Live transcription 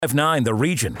105.9 The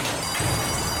Region.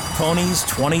 Ponies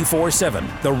 24/7,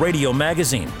 the radio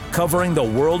magazine covering the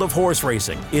world of horse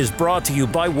racing, is brought to you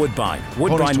by Woodbine,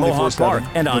 Mohawk Park,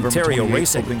 and Ontario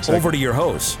Racing. Over to your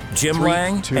hosts, Jim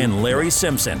Lang and Larry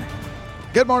Simpson.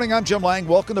 Good morning, I'm Jim Lang.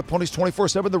 Welcome to Ponies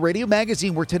 24/7, the radio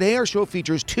magazine, where today our show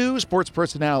features two sports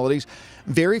personalities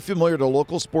very familiar to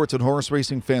local sports and horse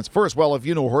racing fans. First, well, if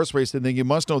you know horse racing, then you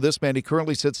must know this man. He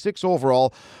currently sits 6th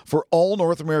overall for all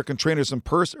North American trainers and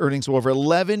purse earnings, over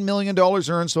 $11 million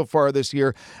earned so far this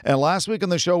year. And last week on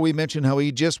the show, we mentioned how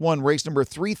he just won race number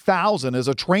 3,000 as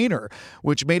a trainer,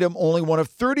 which made him only one of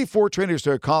 34 trainers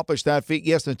to accomplish that feat.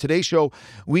 Yes, in today's show,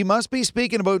 we must be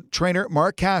speaking about trainer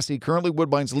Mark Casse, currently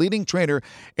Woodbine's leading trainer,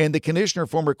 and the conditioner,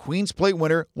 former Queen's Plate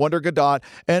winner Wonder Godot.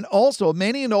 And also,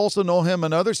 many also know him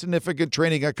and other significant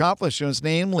training accomplishments,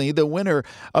 namely the winner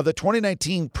of the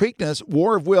 2019 Preakness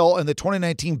War of Will and the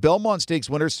 2019 Belmont Stakes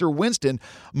winner Sir Winston.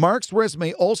 Mark's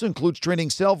resume also includes training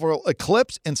several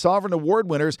Eclipse and Sovereign Award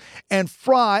winners and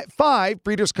five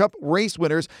Breeders' Cup race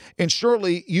winners. And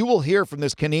shortly, you will hear from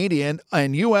this Canadian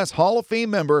and U.S. Hall of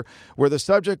Fame member, where the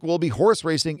subject will be horse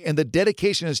racing and the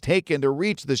dedication is taken to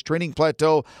reach this training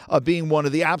plateau of being one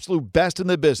of the absolute best in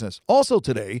the business. Also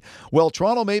today, well,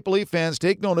 Toronto Maple Leaf fans,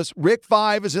 take notice, Rick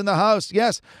Vaive is in the house.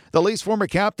 Yes, the Leafs former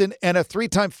captain and a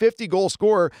 3-time 50-goal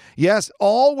scorer. Yes,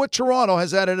 all with Toronto,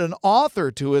 has added an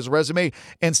author to his resume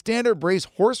and Standard Brace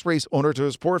horse race owner to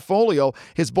his portfolio.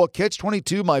 His book,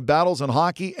 Catch-22, My Battles in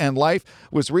Hockey and Life,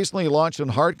 was recently launched in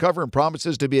hardcover and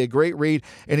promises to be a great read.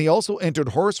 And he also entered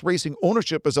horse racing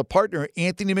ownership as a partner at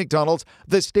Anthony McDonald's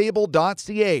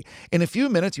TheStable.ca. In a few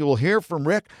minutes, you will hear from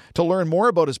Rick to learn more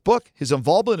about his book, his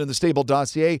involvement in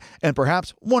TheStable.ca, and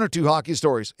perhaps one or two hockey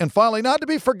stories. And finally, not to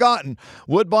be forgotten,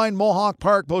 Woodbine Mohawk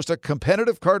Park boasts a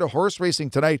competitive card of horse racing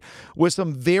tonight with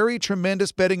some very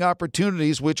tremendous betting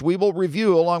opportunities, which we will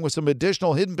review along with some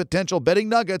additional hidden potential betting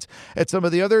nuggets at some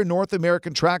of the other North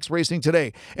American tracks racing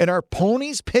today. And our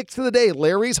ponies picks of the day,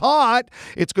 Larry's hot.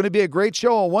 It's going to be a great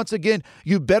show. And once again,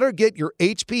 you better get your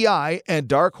HPI and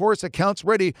Dark Horse accounts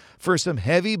ready for some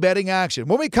heavy betting action.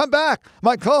 When we come back,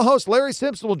 my co-host Larry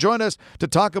Simpson will join us to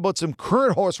talk about some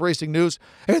current horse racing news.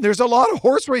 And there's a lot of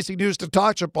horse racing news to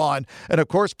touch upon. And of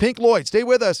course, Pink Lloyd. Stay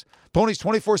with us. Ponies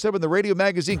 24/7, the radio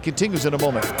magazine, continues in a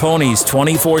moment. Ponies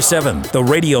 24/7, the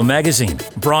radio magazine,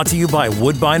 brought to you by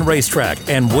Woodbine Racetrack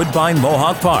and Woodbine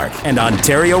Mohawk Park and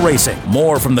Ontario Racing.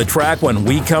 More from the track when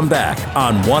we come back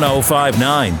on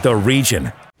 105.9 The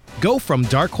Region. Go from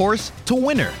Dark Horse to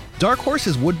winner. Dark Horse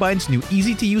is Woodbine's new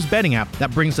easy-to-use betting app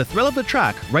that brings the thrill of the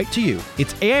track right to you.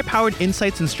 Its AI-powered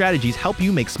insights and strategies help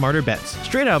you make smarter bets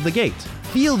straight out of the gate.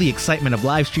 Feel the excitement of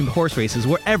live-streamed horse races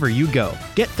wherever you go.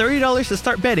 Get $30 to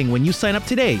start betting when you sign up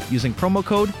today using promo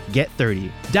code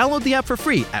GET30. Download the app for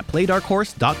free at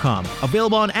playdarkhorse.com.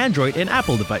 Available on Android and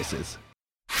Apple devices.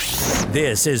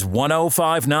 This is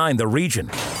 105.9 The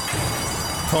Region.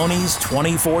 Ponies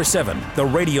 24/7, the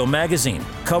radio magazine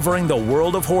covering the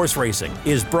world of horse racing,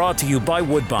 is brought to you by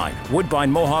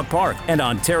Woodbine, Mohawk Park, and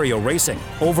Ontario Racing.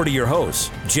 Over to your hosts,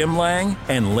 Jim Lang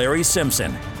and Larry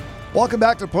Simpson. Welcome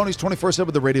back to Ponies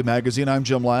 24/7, the radio magazine. I'm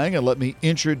Jim Lang, and let me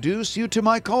introduce you to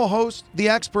my co-host, the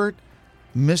expert,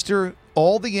 Mr.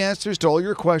 All the Answers to All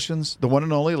Your Questions, the one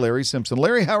and only Larry Simpson.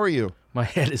 Larry, how are you? My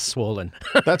head is swollen.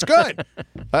 That's good.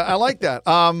 I like that.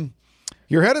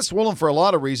 Your head is swollen for a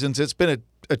lot of reasons. It's been a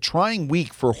trying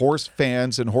week for horse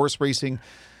fans and horse racing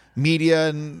media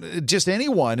and just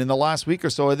anyone in the last week or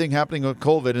so, I think, happening with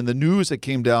COVID and the news that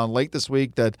came down late this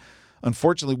week that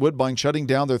unfortunately Woodbine shutting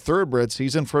down their thoroughbred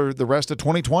season for the rest of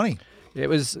 2020. It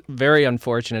was very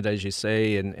unfortunate, as you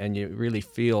say, and you really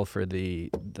feel for the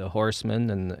horsemen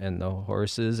and the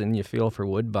horses, and you feel for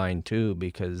Woodbine too,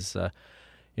 because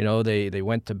they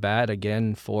went to bat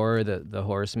again for the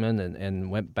horsemen and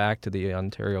went back to the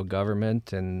Ontario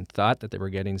government and thought that they were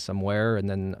getting somewhere, and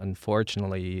then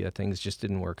unfortunately things just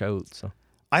didn't work out. So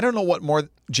I don't know what more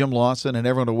Jim Lawson and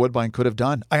everyone at Woodbine could have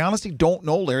done. I honestly don't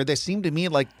know, Larry. They seemed to me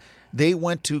like they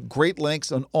went to great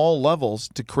lengths on all levels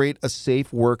to create a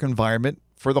safe work environment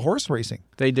for the horse racing.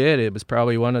 They did. It was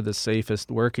probably one of the safest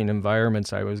working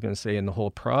environments, I was going to say, in the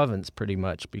whole province, pretty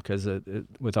much, because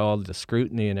with all the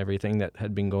scrutiny and everything that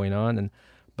had been going on.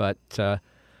 It's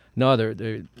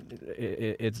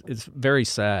very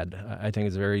sad. I think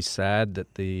it's very sad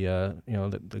that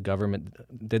the government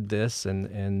did this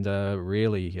and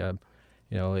really.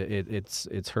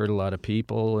 It's hurt a lot of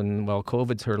people, and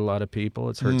COVID's hurt a lot of people.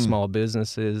 It's hurt small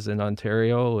businesses in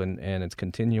Ontario, and it's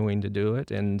continuing to do it.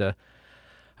 And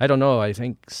I don't know. I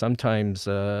think sometimes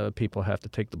people have to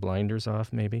take the blinders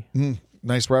off, maybe.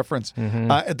 Nice reference.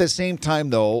 Mm-hmm. At the same time,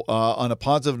 though, on a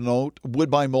positive note,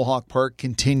 Woodbine Mohawk Park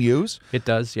continues. It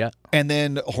does, yeah. And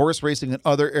then horse racing in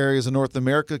other areas of North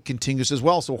America continues as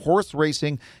well. So horse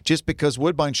racing, just because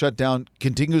Woodbine shut down,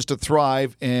 continues to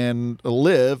thrive and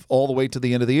live all the way to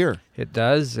the end of the year. It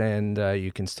does, and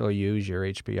you can still use your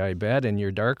HPI Bet and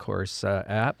your Dark Horse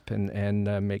app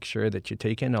and make sure that you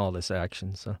take in all this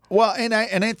action. So. Well, and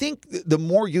I think the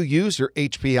more you use your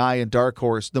HPI and Dark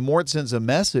Horse, the more it sends a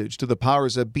message to the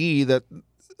powers that be that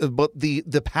but the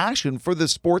passion for the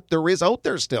sport there is out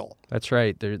there still. That's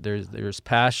right. There's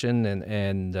passion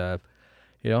and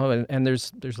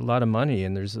there's a lot of money,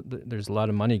 and there's a lot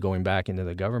of money going back into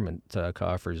the government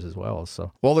coffers as well.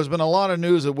 So there's been a lot of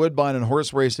news at Woodbine and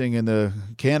horse racing in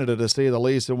Canada, to say the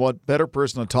least. And what better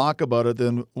person to talk about it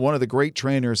than one of the great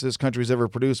trainers this country's ever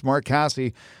produced, Mark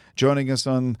Casse, joining us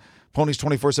on Ponies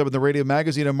 24/7, the radio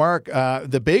magazine. And Mark,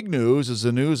 the big news is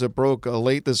the news that broke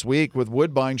late this week with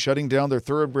Woodbine shutting down their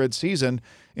thoroughbred season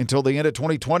until the end of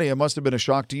 2020. It must have been a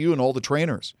shock to you and all the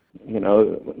trainers.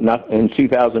 In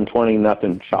 2020,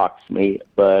 nothing shocks me,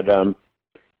 but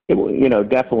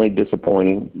definitely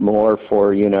disappointing. More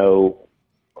for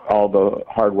all the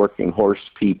hardworking horse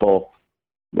people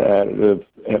that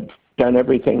have done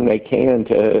everything they can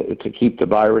to keep the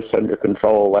virus under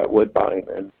control at Woodbine,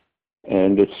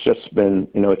 and it's just been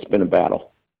it's been a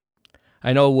battle.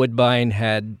 I know Woodbine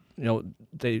had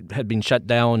they had been shut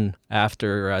down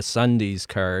after Sunday's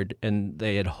card, and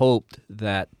they had hoped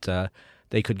that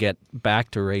they could get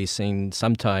back to racing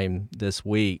sometime this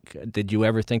week. Did you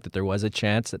ever think that there was a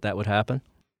chance that would happen?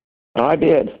 I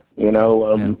did.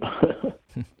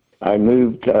 I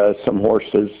moved some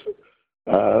horses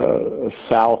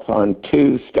south on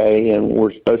Tuesday, and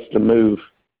we're supposed to move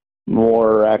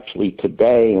more actually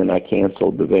today, and I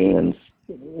canceled the vans,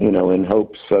 in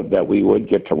hopes of that we would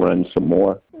get to run some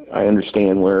more. I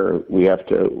understand where we have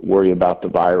to worry about the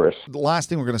virus. The last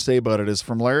thing we're going to say about it is,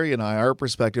 from Larry and our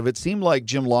perspective, it seemed like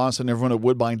Jim Lawson and everyone at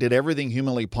Woodbine did everything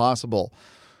humanly possible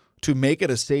to make it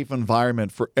a safe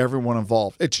environment for everyone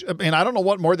involved. And I don't know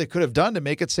what more they could have done to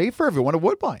make it safe for everyone at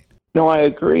Woodbine. No, I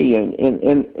agree. And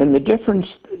the difference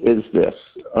is this,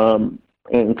 and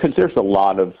because there's a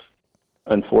lot of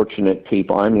unfortunate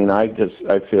people. I mean, I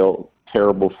feel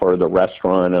terrible for the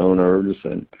restaurant owners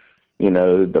and,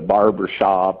 the barber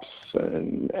shops,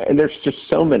 and there's just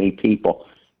so many people.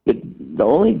 The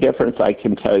only difference I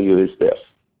can tell you is this.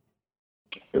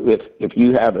 If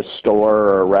you have a store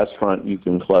or a restaurant, you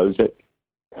can close it,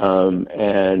 and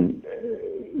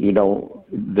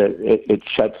it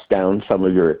shuts down some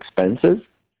of your expenses.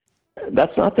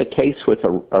 That's not the case with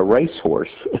a racehorse.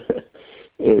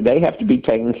 They have to be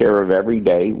taken care of every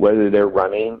day, whether they're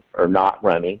running or not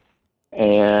running,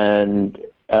 and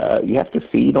you have to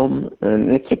feed them,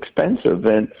 and it's expensive,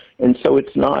 and so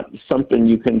it's not something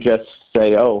you can just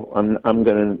say, "Oh, I'm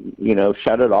going to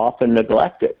shut it off and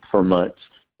neglect it for months."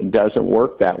 It doesn't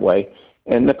work that way.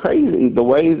 And the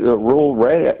way the rule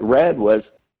read was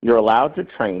you're allowed to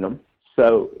train them,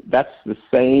 so that's the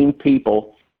same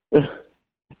people.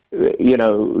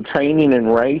 Training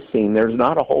and racing, there's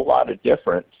not a whole lot of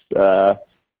difference.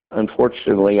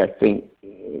 Unfortunately, I think,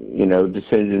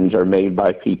 decisions are made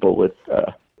by people with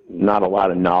not a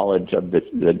lot of knowledge of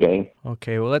the game.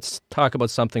 Okay, well, let's talk about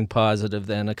something positive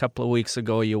then. A couple of weeks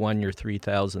ago, you won your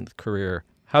 3,000th career.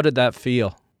 How did that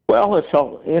feel? Well, it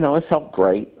felt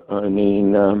great. I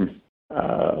mean,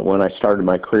 when I started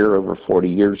my career over 40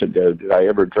 years ago, did I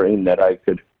ever dream that I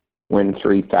could win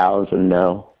 3,000?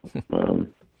 No.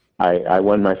 I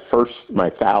won my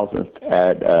 1,000th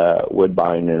at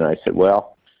Woodbine, and I said,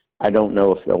 well, I don't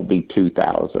know if there'll be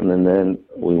 2,000. And then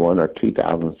we won our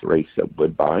 2,000th race at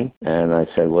Woodbine, and I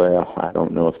said, well, I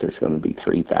don't know if there's going to be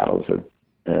 3,000.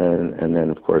 And then,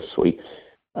 of course, we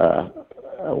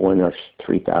won our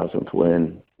 3,000th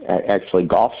win at actually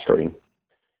Gulfstream.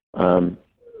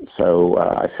 So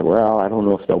I said, well, I don't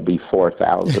know if there'll be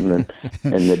 4,000.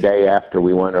 And the day after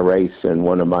we won a race, and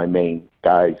one of my main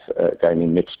guys, a guy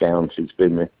named Mitch Downs, who's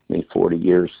been with me 40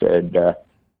 years, said,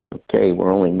 okay,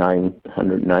 we're only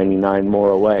 999 more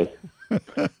away.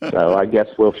 So I guess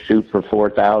we'll shoot for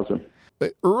 4,000.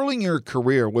 Early in your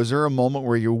career, was there a moment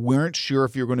where you weren't sure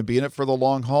if you were going to be in it for the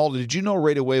long haul? Did you know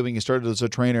right away when you started as a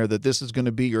trainer that this is going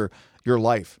to be your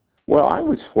life? Well, I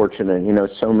was fortunate.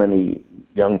 So many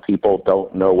young people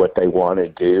don't know what they want to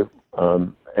do,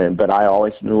 but I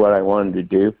always knew what I wanted to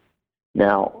do.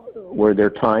 Now, were there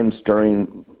times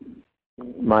during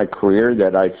my career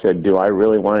that I said, do I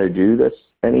really want to do this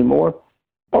anymore?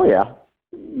 Oh, yeah.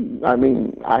 I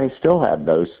mean, I still have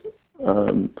those,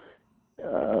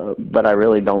 but I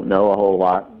really don't know a whole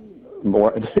lot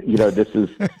more. This is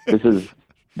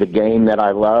the game that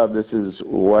I love. This is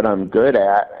what I'm good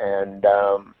at, and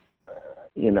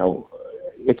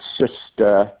it's just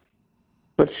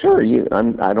But sure,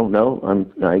 I don't know.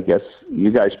 I guess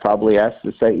you guys probably ask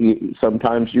to say.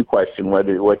 Sometimes you question what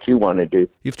you want to do.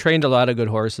 You've trained a lot of good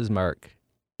horses, Mark.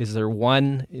 Is there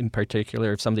one in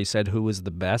particular, if somebody said who was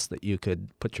the best, that you could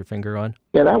put your finger on?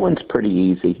 Yeah, that one's pretty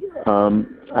easy. I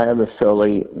have a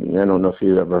filly. I don't know if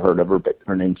you've ever heard of her, but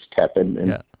her name's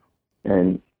Tepin,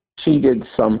 and she did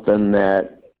something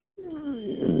that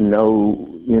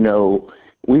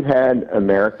we've had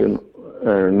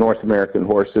North American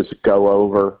horses go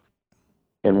over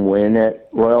and win at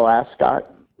Royal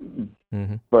Ascot,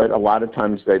 but a lot of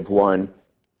times they've won,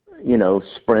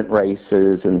 sprint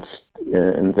races and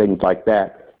things like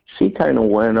that. She kind of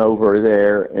went over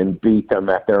there and beat them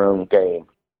at their own game,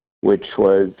 which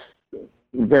was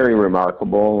very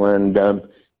remarkable. And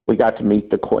we got to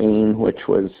meet the Queen, which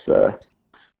was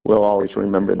we'll always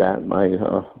remember that.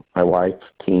 My wife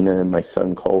Tina and my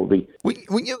son Colby.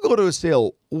 When you go to a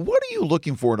sale, what are you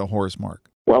looking for in a horse, Mark?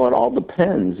 Well, it all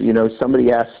depends. Somebody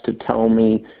has to tell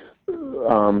me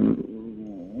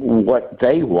what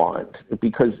they want,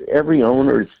 because every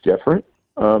owner is different.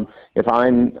 If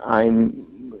I'm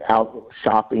out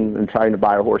shopping and trying to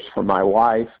buy a horse for my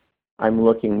wife, I'm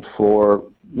looking for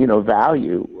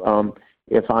value.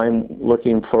 If I'm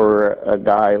looking for a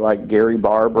guy like Gary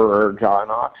Barber or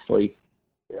John Oxley,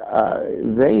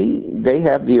 they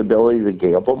have the ability to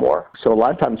gamble more. So a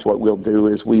lot of times what we'll do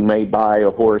is we may buy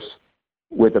a horse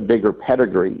with a bigger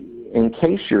pedigree in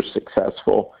case you're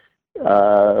successful.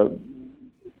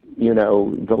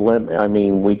 The limit. I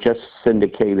mean, we just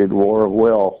syndicated War of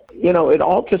Will. It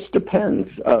all just depends.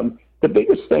 The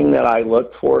biggest thing that I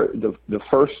look for, the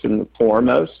first and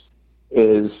foremost,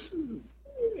 is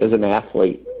an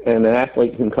athlete, and an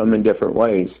athlete can come in different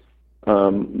ways.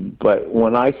 But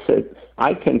when I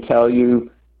can tell you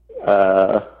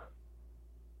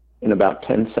in about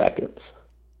 10 seconds.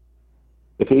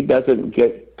 If he doesn't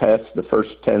get past the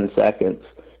first 10 seconds,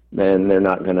 then they're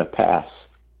not going to pass.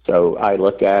 So I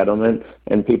look at them,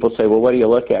 and people say, well, what do you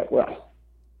look at? Well,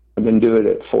 I've been doing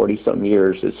it 40-some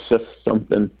years. It's just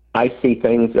something. I see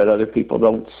things that other people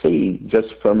don't see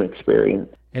just from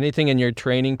experience. Anything in your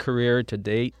training career to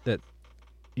date that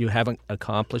you haven't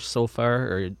accomplished so far,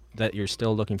 or that you're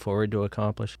still looking forward to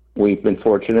accomplish? We've been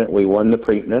fortunate. We won the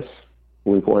Preakness.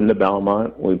 We've won the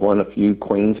Belmont. We've won a few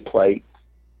Queen's Plate.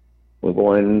 We've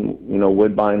won,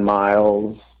 Woodbine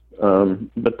Miles.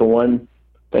 But the one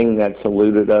thing that's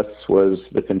eluded us was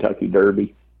the Kentucky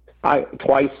Derby.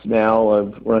 Twice now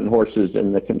I've run horses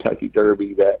in the Kentucky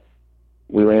Derby. That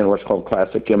we ran what's called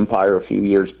Classic Empire a few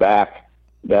years back.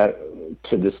 That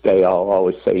to this day I'll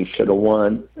always say he should have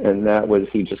won, and that was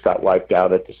he just got wiped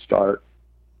out at the start,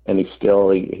 and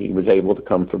he was able to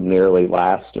come from nearly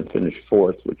last and finish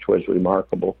fourth, which was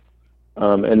remarkable.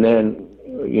 And then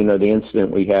the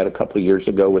incident we had a couple of years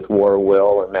ago with War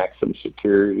Will and Maximum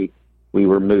Security, we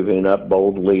were moving up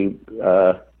boldly.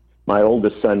 My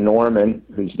oldest son Norman,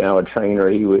 who's now a trainer,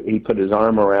 he put his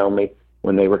arm around me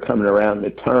when they were coming around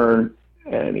the turn,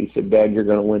 and he said, "Dad, you're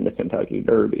going to win the Kentucky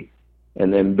Derby."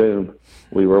 And then boom,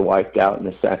 we were wiped out in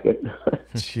a second.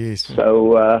 Jeez.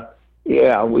 So I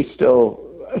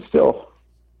still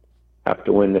have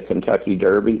to win the Kentucky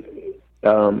Derby.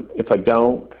 If I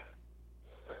don't,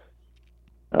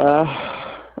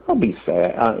 I'll be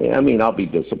sad. I'll be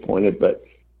disappointed. But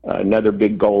another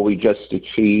big goal we just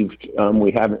achieved. I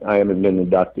haven't been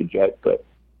inducted yet, but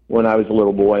when I was a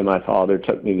little boy, my father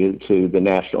took me to the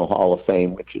National Hall of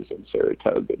Fame, which is in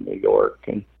Saratoga, New York,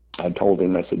 and I told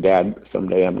him, I said, "Dad,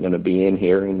 someday I'm going to be in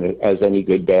here." And as any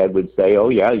good dad would say, "Oh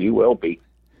yeah, you will be,"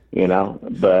 But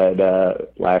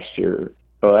this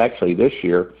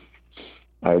year,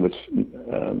 I was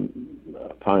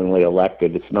finally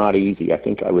elected. It's not easy. I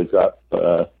think I was up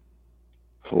I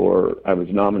was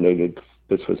nominated.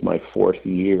 This was my fourth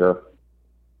year,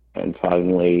 and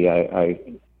finally,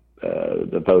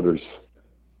 the voters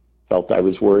felt I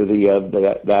was worthy of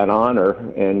that honor,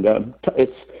 and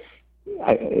it's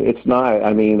not.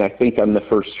 I think I'm the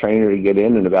first trainer to get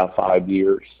in about 5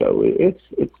 years, so it's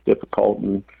difficult,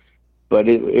 but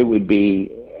it would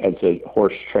be, as a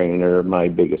horse trainer, my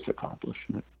biggest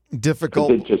accomplishment.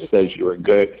 Difficult. It just says you were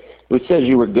good. It says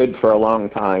you were good for a long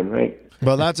time, right?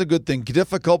 Well, that's a good thing.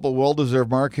 Difficult, but well-deserved.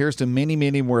 Mark Hairston, many,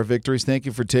 many more victories. Thank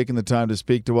you for taking the time to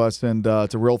speak to us, and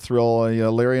it's a real thrill.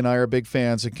 Larry and I are big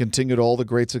fans, and continue all the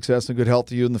great success and good health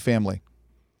to you and the family.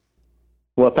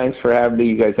 Well, thanks for having me.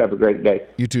 You guys have a great day.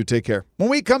 You too. Take care. When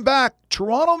we come back,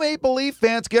 Toronto Maple Leaf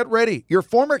fans, get ready. Your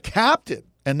former captain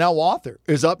and now author,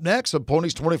 is up next on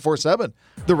Ponies 24/7,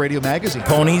 the radio magazine.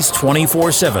 Ponies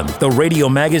 24/7, the radio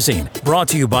magazine, brought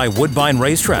to you by Woodbine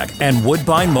Racetrack and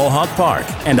Woodbine Mohawk Park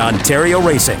and Ontario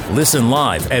Racing. Listen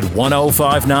live at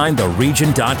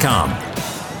 1059theregion.com.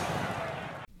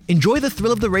 Enjoy the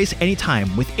thrill of the race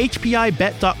anytime with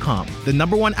HPIBet.com, the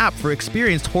 #1 app for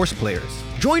experienced horse players.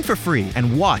 Join for free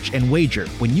and watch and wager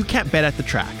when you can't bet at the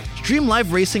track. Stream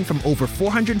live racing from over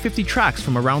 450 tracks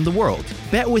from around the world.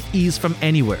 Bet with ease from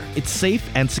anywhere. It's safe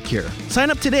and secure.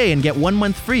 Sign up today and get 1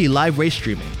 month free live race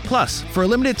streaming. Plus, for a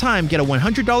limited time, get a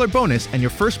 $100 bonus and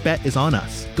your first bet is on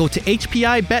us. Go to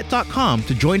HPIBet.com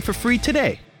to join for free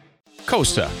today.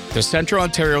 COSTA, the Central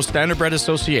Ontario Standardbred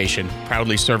Association,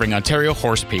 proudly serving Ontario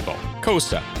horse people.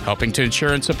 COSTA, helping to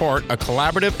ensure and support a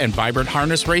collaborative and vibrant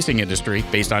harness racing industry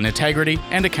based on integrity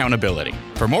and accountability.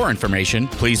 For more information,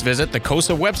 please visit the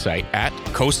COSTA website at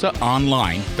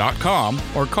costaonline.com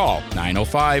or call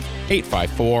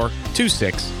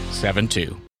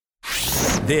 905-854-2672.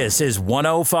 This is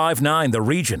 1059 The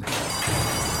Region.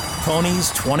 Ponies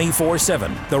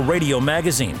 24/7, the radio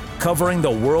magazine covering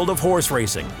the world of horse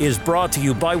racing, is brought to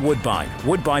you by Woodbine,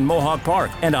 Woodbine Mohawk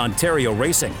Park, and Ontario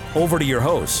Racing. Over to your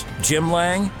hosts, Jim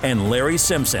Lang and Larry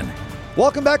Simpson.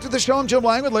 Welcome back to the show. I'm Jim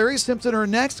Lang with Larry Simpson. Our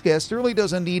next guest certainly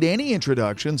doesn't need any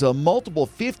introductions. A multiple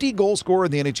 50-goal scorer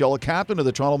in the NHL, a captain of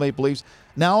the Toronto Maple Leafs,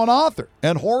 now an author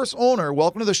and horse owner.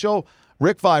 Welcome to the show,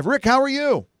 Rick Vaive. Rick, how are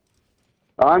you?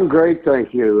 I'm great,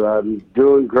 thank you. I'm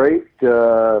doing great.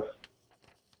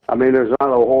 There's not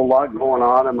a whole lot going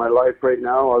on in my life right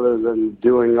now other than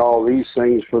doing all these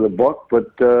things for the book,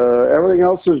 but everything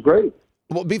else is great.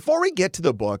 Well, before we get to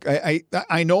the book,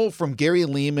 I know from Gary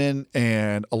Lehman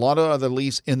and a lot of other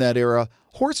Leafs in that era,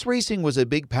 horse racing was a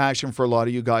big passion for a lot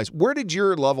of you guys. Where did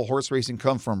your love of horse racing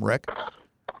come from, Rick?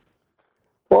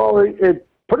 Well, it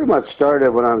pretty much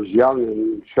started when I was young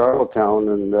in Charlottetown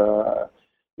and,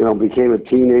 became a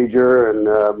teenager,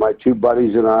 and my two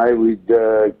buddies and I, we'd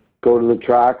go to the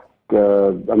track.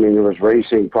 There was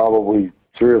racing probably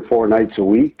 3 or 4 nights a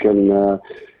week, and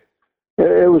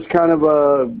it was kind of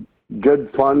a good,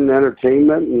 fun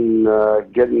entertainment. And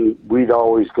we'd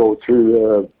always go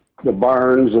through the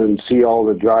barns and see all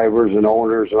the drivers and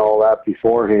owners and all that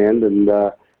beforehand. And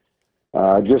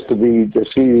just to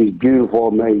see these beautiful,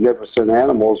 magnificent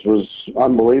animals was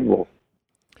unbelievable.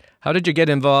 How did you get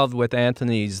involved with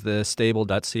Anthony's, the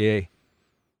stable.ca?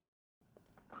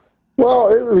 Well,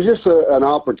 it was just an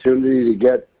opportunity to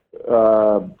get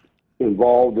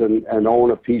involved and own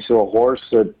a piece of a horse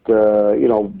that,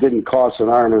 didn't cost an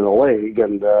arm and a leg.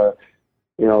 And, so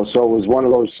it was one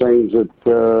of those things that,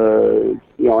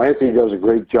 Anthony does a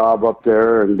great job up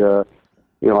there. And, I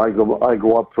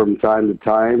go up from time to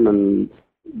time and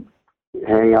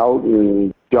hang out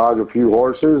and jog a few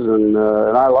horses. And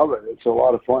I love it. It's a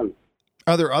lot of fun.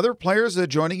 Are there other players that are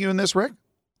joining you in this, Rick?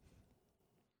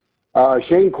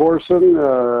 Shane Corson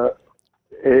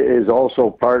is also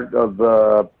part of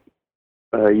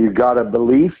You Gotta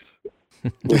Belief,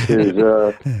 which is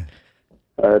a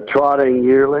trotting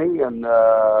yearling, and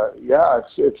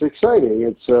it's exciting.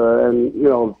 It's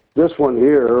this one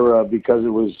here, because it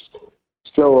was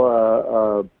still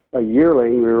a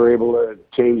yearling, we were able to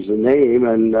change the name,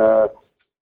 and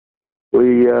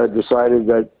we decided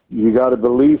that You Gotta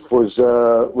Belief was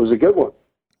a good one.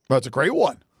 That's a great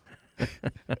one.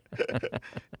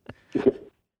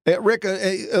 Rick,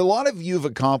 a lot of you've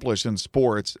accomplished in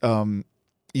sports.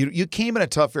 You came in a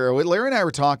tough era. Larry and I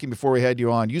were talking before we had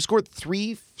you on. You scored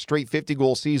 3 straight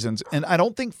 50-goal seasons, and I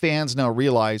don't think fans now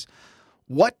realize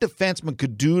what defensemen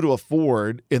could do to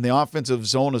afford in the offensive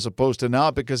zone as opposed to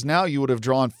now, because now you would have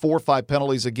drawn 4 or 5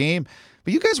 penalties a game.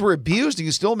 But you guys were abused, and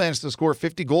you still managed to score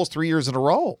 50 goals 3 years in a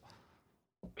row.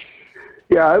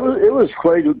 Yeah, it was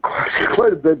quite a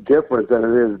bit different than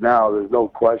it is now. There's no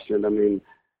question. I mean,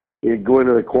 you'd go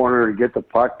into the corner and get the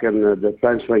puck, and the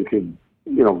defenseman could,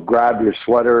 grab your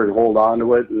sweater and hold on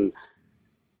to it and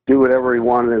do whatever he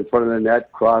wanted in front of the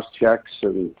net, cross checks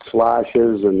and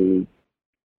slashes, and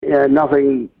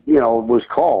nothing, was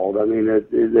called. I mean,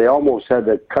 they almost had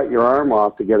to cut your arm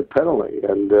off to get a penalty.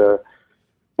 And,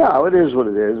 it is what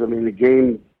it is. I mean, the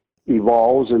game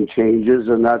evolves and changes,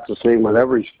 and that's the same with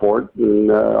every sport.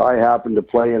 And I happen to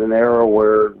play in an era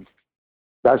where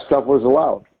that stuff was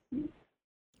allowed.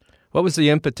 What was the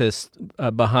impetus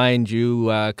behind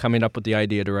you coming up with the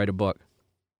idea to write a book?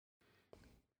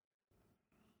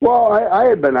 Well, I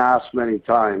had been asked many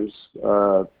times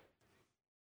about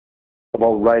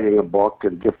writing a book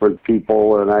and different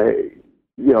people, and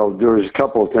there was a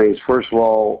couple of things. First of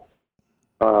all,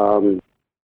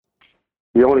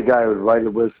 the only guy I would write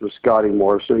it with was Scotty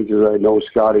Morrison, because I know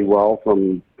Scotty well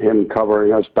from him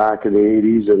covering us back in the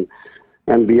 80s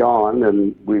and beyond,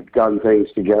 and we've done things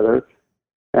together.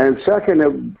 And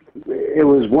second, it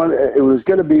was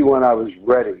going to be when I was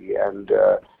ready, and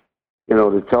to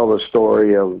tell the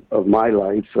story of my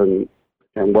life and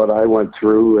what I went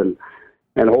through,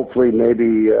 and hopefully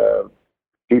maybe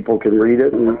people can read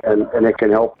it and it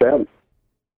can help them.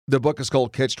 The book is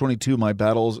called Catch-22, My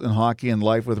Battles in Hockey and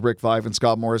Life with Rick Vaive and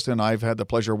Scott Morrison. I've had the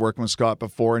pleasure of working with Scott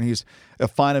before, and he's as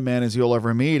fine a man as you'll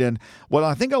ever meet. And what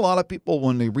I think a lot of people,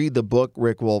 when they read the book,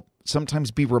 Rick, will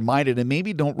sometimes be reminded and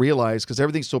maybe don't realize, because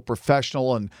everything's so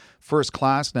professional and first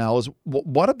class now, is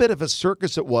what a bit of a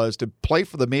circus it was to play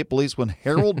for the Maple Leafs when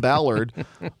Harold Ballard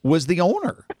was the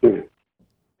owner.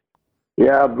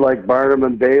 Yeah, like Barnum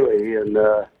and Bailey. And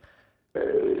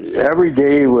every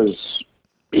day was...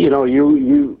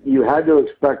 you had to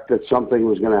expect that something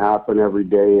was going to happen every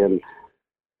day, and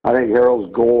I think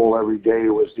Harold's goal every day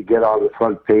was to get on the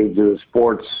front page of the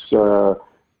sports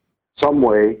some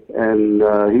way, and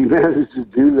he managed to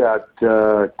do that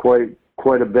quite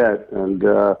a bit. And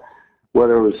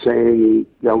whether it was saying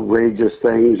outrageous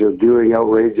things or doing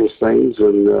outrageous things,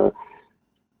 and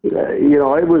it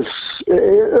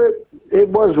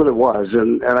was what it was,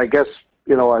 and I guess.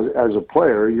 As a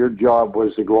player, your job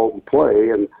was to go out and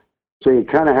play, and so you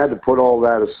kind of had to put all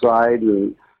that aside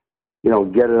and,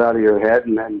 get it out of your head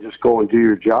and then just go and do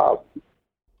your job.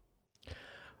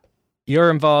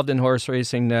 You're involved in horse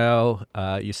racing now.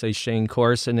 You say Shane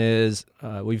Corson is.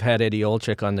 We've had Eddie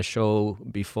Olczyk on the show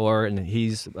before, and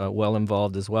he's well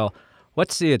involved as well.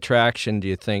 What's the attraction, do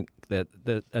you think, that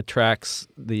attracts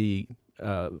the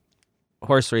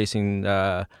horse racing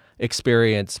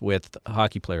experience with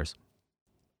hockey players?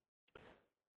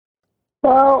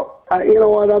 Well, you know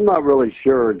what? I'm not really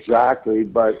sure exactly,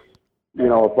 but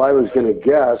if I was going to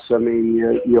guess, I mean,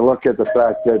 you look at the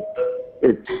fact that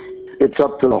it's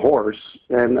up to the horse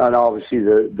and obviously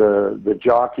the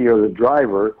jockey or the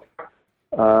driver,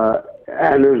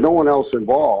 and there's no one else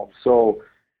involved. So,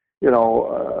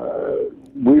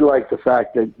 we like the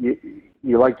fact that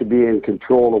you like to be in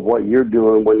control of what you're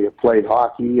doing when you played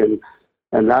hockey and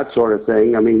that sort of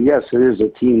thing. I mean, yes, it is a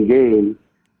team game.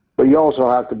 But you also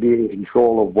have to be in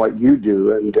control of what you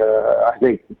do, and I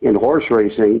think in horse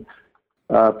racing,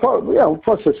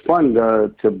 plus it's fun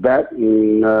to bet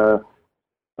and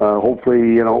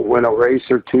hopefully win a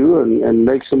race or two and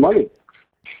make some money.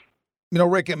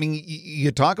 Rick, I mean,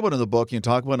 you talk about in the book, you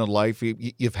talk about in life,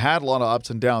 you've had a lot of ups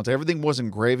and downs. Everything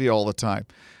wasn't gravy all the time,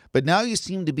 but now you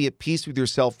seem to be at peace with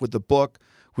yourself, with the book,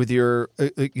 with your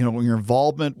your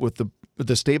involvement with the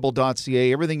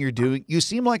stable.ca, everything you're doing. You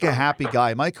seem like a happy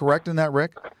guy. Am I correct in that,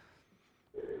 Rick?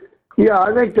 Yeah,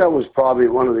 I think that was probably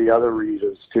one of the other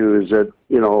reasons, too, is that,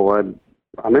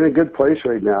 I'm in a good place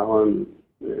right now, and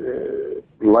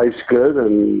life's good,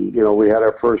 and, we had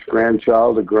our first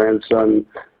grandchild, a grandson,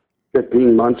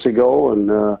 15 months ago,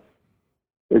 and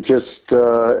it just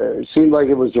it seemed like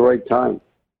it was the right time.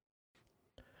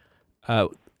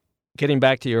 Getting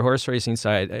back to your horse racing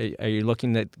side, are you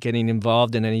looking at getting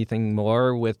involved in anything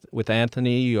more with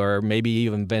Anthony, or maybe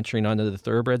even venturing onto the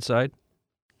thoroughbred side?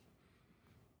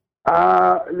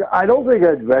 I don't think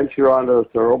I'd venture onto the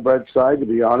thoroughbred side, to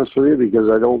be honest with you, because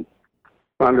I don't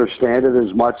understand it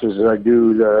as much as I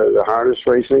do the harness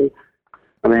racing.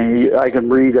 I mean, I can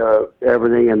read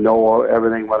everything and know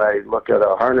everything when I look at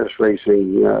a harness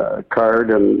racing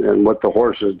card and what the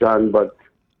horse has done, but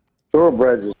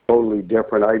thoroughbreds is totally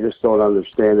different. I just don't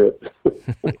understand it.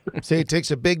 See, it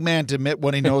takes a big man to admit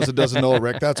when he knows and doesn't know,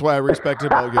 Rick. That's why I respect it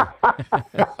about you.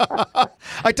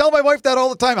 I tell my wife that all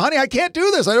the time. Honey, I can't do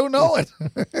this. I don't know it.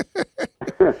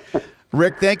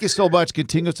 Rick, thank you so much.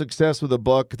 Continued success with the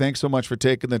book. Thanks so much for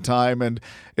taking the time, and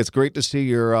it's great to see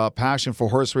your passion for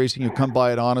horse racing. You come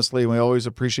by it honestly, and we always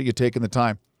appreciate you taking the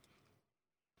time.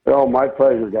 Oh, my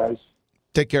pleasure, guys.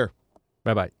 Take care.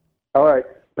 Bye-bye. All right.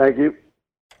 Thank you.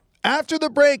 After the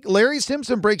break, Larry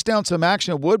Simpson breaks down some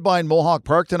action at Woodbine Mohawk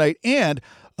Park tonight and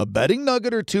a betting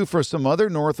nugget or two for some other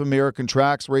North American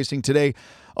tracks racing today.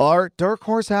 Our Dark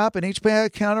Horse app and HPI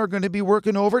account are going to be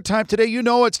working overtime today. You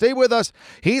know it. Stay with us.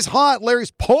 He's hot. Larry's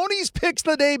Ponies Picks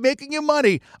of the Day, making you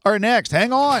money, are next.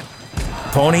 Hang on.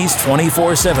 Ponies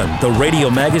 24/7, the radio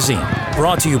magazine.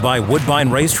 Brought to you by Woodbine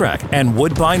Racetrack and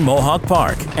Woodbine Mohawk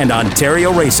Park and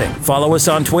Ontario Racing. Follow us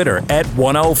on Twitter at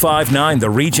 1059 The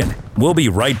Region. We'll be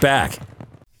right back.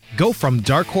 Go from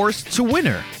dark horse to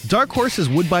winner. Dark Horse is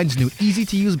Woodbine's new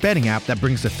easy-to-use betting app that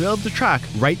brings the thrill of the track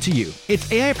right to you. Its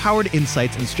AI-powered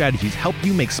insights and strategies help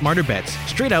you make smarter bets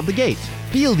straight out of the gate.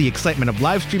 Feel the excitement of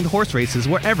live-streamed horse races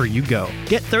wherever you go.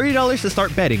 Get $30 to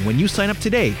start betting when you sign up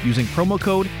today using promo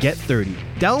code GET30.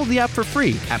 Download the app for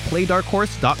free at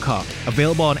playdarkhorse.com.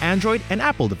 Available on Android and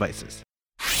Apple devices.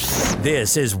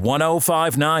 This is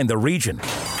 105.9 The Region.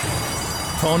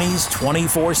 Ponies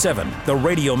 24/7, the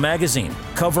radio magazine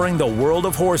covering the world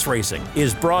of horse racing,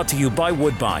 is brought to you by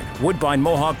Woodbine, Woodbine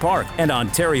Mohawk Park, and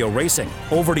Ontario Racing.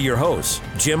 Over to your hosts,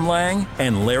 Jim Lang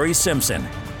and Larry Simpson.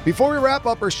 Before we wrap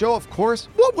up our show, of course,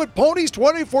 what would Ponies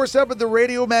 24/7 the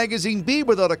radio magazine be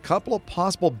without a couple of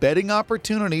possible betting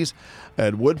opportunities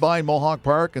at Woodbine Mohawk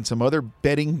Park and some other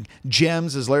betting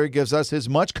gems as Larry gives us his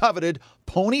much coveted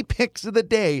pony picks of the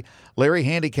day. Larry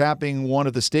handicapping one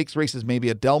of the stakes races,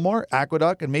 maybe at Delmar,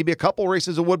 Aqueduct, and maybe a couple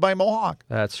races at Woodbine Mohawk.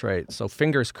 That's right. So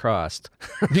fingers crossed.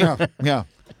 Yeah.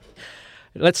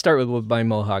 Let's start with Woodbine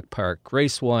Mohawk Park.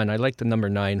 Race 1, I like the number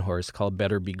 9 horse called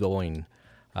Better Be Going.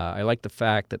 I like the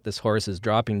fact that this horse is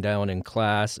dropping down in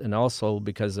class, and also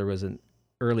because there was an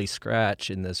early scratch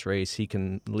in this race, he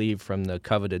can leave from the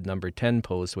coveted number 10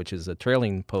 post, which is a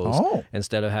trailing post,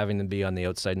 instead of having to be on the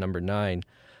outside number 9.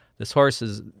 This horse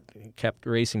has kept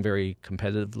racing very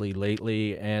competitively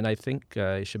lately, and I think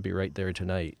he should be right there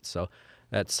tonight. So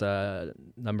that's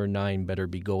number 9, Better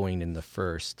Be Going in the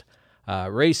first.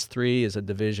 Race 3 is a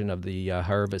division of the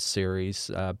Harvest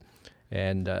Series,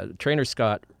 and trainer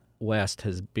Scott West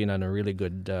has been on a really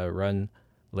good run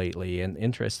lately, and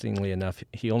interestingly enough,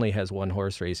 he only has one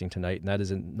horse racing tonight, and that is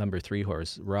a number 3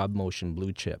 horse, Rob Motion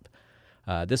Blue Chip.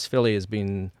 This filly has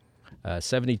been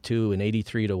 72 and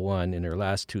 83 to 1 in her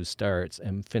last 2 starts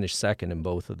and finished second in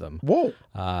both of them. Whoa!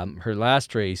 Her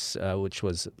last race, which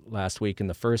was last week in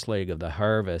the first leg of the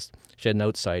Harvest, she had an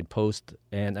outside post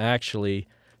and actually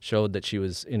showed that she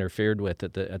was interfered with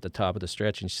at the top of the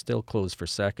stretch, and she still closed for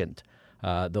second.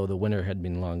 Though the winner had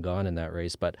been long gone in that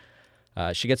race. But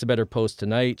she gets a better post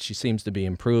tonight. She seems to be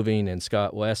improving, and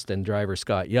Scott West and driver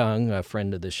Scott Young, a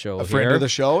friend of the show A friend of the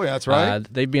show, yeah, that's right.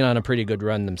 They've been on a pretty good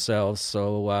run themselves,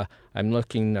 so I'm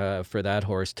looking for that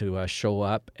horse to show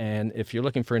up. And if you're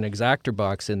looking for an exactor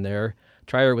box in there,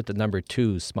 try her with the number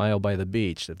 2, Smile by the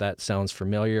Beach. If that sounds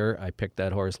familiar, I picked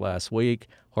that horse last week.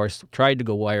 Horse tried to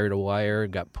go wire to wire,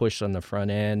 got pushed on the front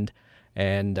end,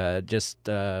 and just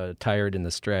tired in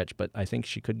the stretch. But I think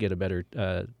she could get a better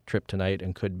trip tonight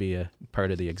and could be a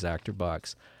part of the exactor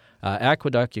box.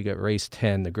 Aqueduct, you got race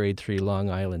 10, the Grade 3 Long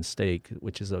Island Stake,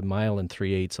 which is 1 mile and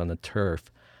 3/8 on the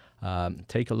turf.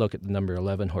 Take a look at the number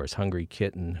 11 horse, Hungry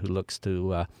Kitten, who looks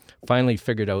to finally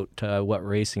figured out what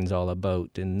racing's all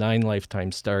about. In 9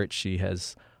 lifetime starts, she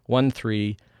has won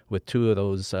 3 with 2 of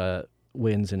those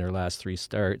wins in her last 3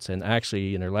 starts. And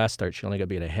actually, in her last start, she only got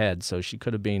beat ahead, so she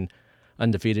could have been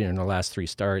undefeated in her last 3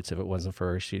 starts. If it wasn't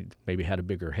for her, she maybe had a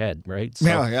bigger head, right?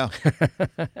 So, yeah.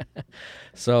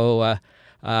 So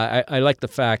I like the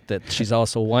fact that she's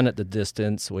also won at the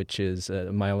distance, which is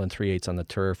 1 mile and 3/8 on the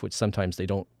turf, which sometimes they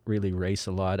don't really race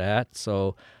a lot at.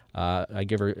 So I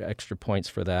give her extra points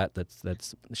for that.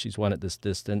 That's she's won at this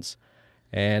distance.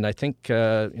 And I think,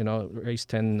 race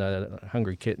 10,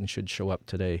 Hungry Kitten should show up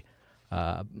today.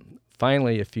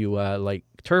 Finally, if you like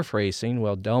turf racing,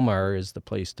 well, Delmar is the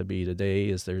place to be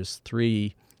today, as there's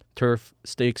 3 turf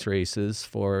stakes races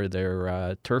for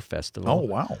their turf festival. Oh,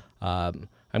 wow.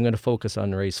 I'm going to focus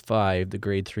on race 5, the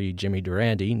Grade 3 Jimmy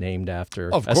Durante, named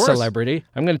after a celebrity.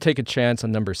 I'm going to take a chance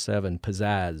on number 7,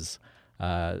 Pizzazz.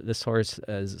 This horse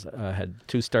has had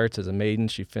 2 starts as a maiden.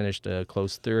 She finished a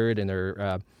close third in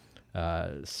her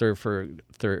serve for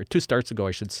third. 2 starts ago,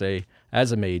 I should say,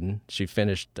 as a maiden. She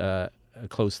finished a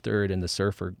close third in the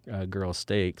Surfer Girl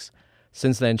Stakes.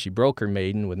 Since then, she broke her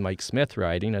maiden with Mike Smith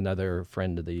riding, another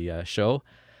friend of the show.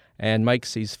 And Mike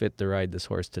sees fit to ride this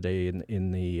horse today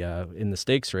in the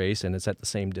stakes race, and it's at the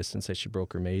same distance that she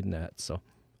broke her maiden at. So,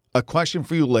 a question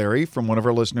for you, Larry, from one of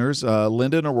our listeners,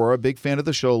 Lyndon Aurora, big fan of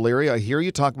the show. Larry, I hear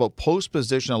you talk about post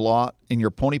position a lot in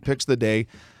your pony picks of the day.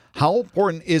 How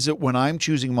important is it when I'm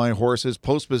choosing my horses,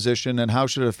 post position, and how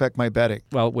should it affect my betting?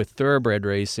 Well, with thoroughbred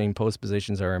racing, post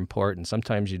positions are important.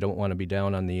 Sometimes you don't want to be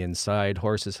down on the inside.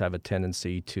 Horses have a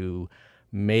tendency to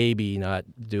maybe not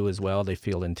do as well. They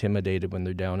feel intimidated when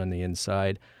they're down on the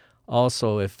inside.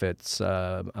 Also, if it's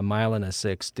 1 mile and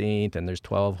 1/16 and there's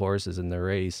 12 horses in the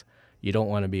race, you don't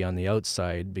want to be on the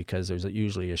outside because there's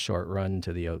usually a short run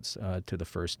to the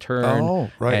first turn.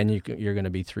 Oh, right. And you're going to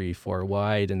be 3-4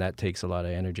 wide, and that takes a lot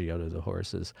of energy out of the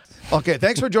horses. Okay,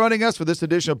 thanks for joining us for this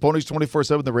edition of Ponies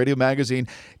 24/7, the radio magazine.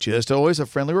 Just always a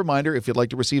friendly reminder, if you'd like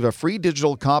to receive a free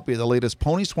digital copy of the latest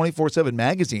Ponies 24/7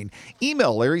 magazine,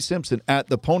 email Larry Simpson at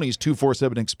the Ponies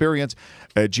 247 Experience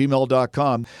at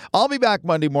gmail.com. I'll be back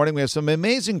Monday morning. We have some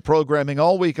amazing programming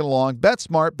all weekend long. Bet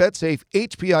smart, bet safe,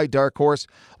 HPI Dark Horse.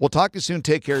 We'll talk to you soon.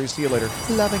 Take care. See you later.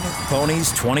 Loving it.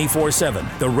 Ponies 24/7,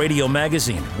 the radio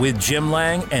magazine with Jim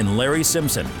Lang and Larry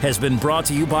Simpson, has been brought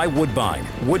to you by Woodbine,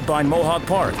 Woodbine Mohawk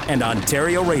Park, and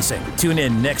Ontario Racing. Tune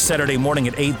in next Saturday morning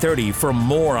at 8:30 for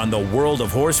more on the world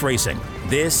of horse racing.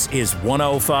 This is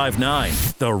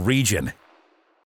 105.9 The Region.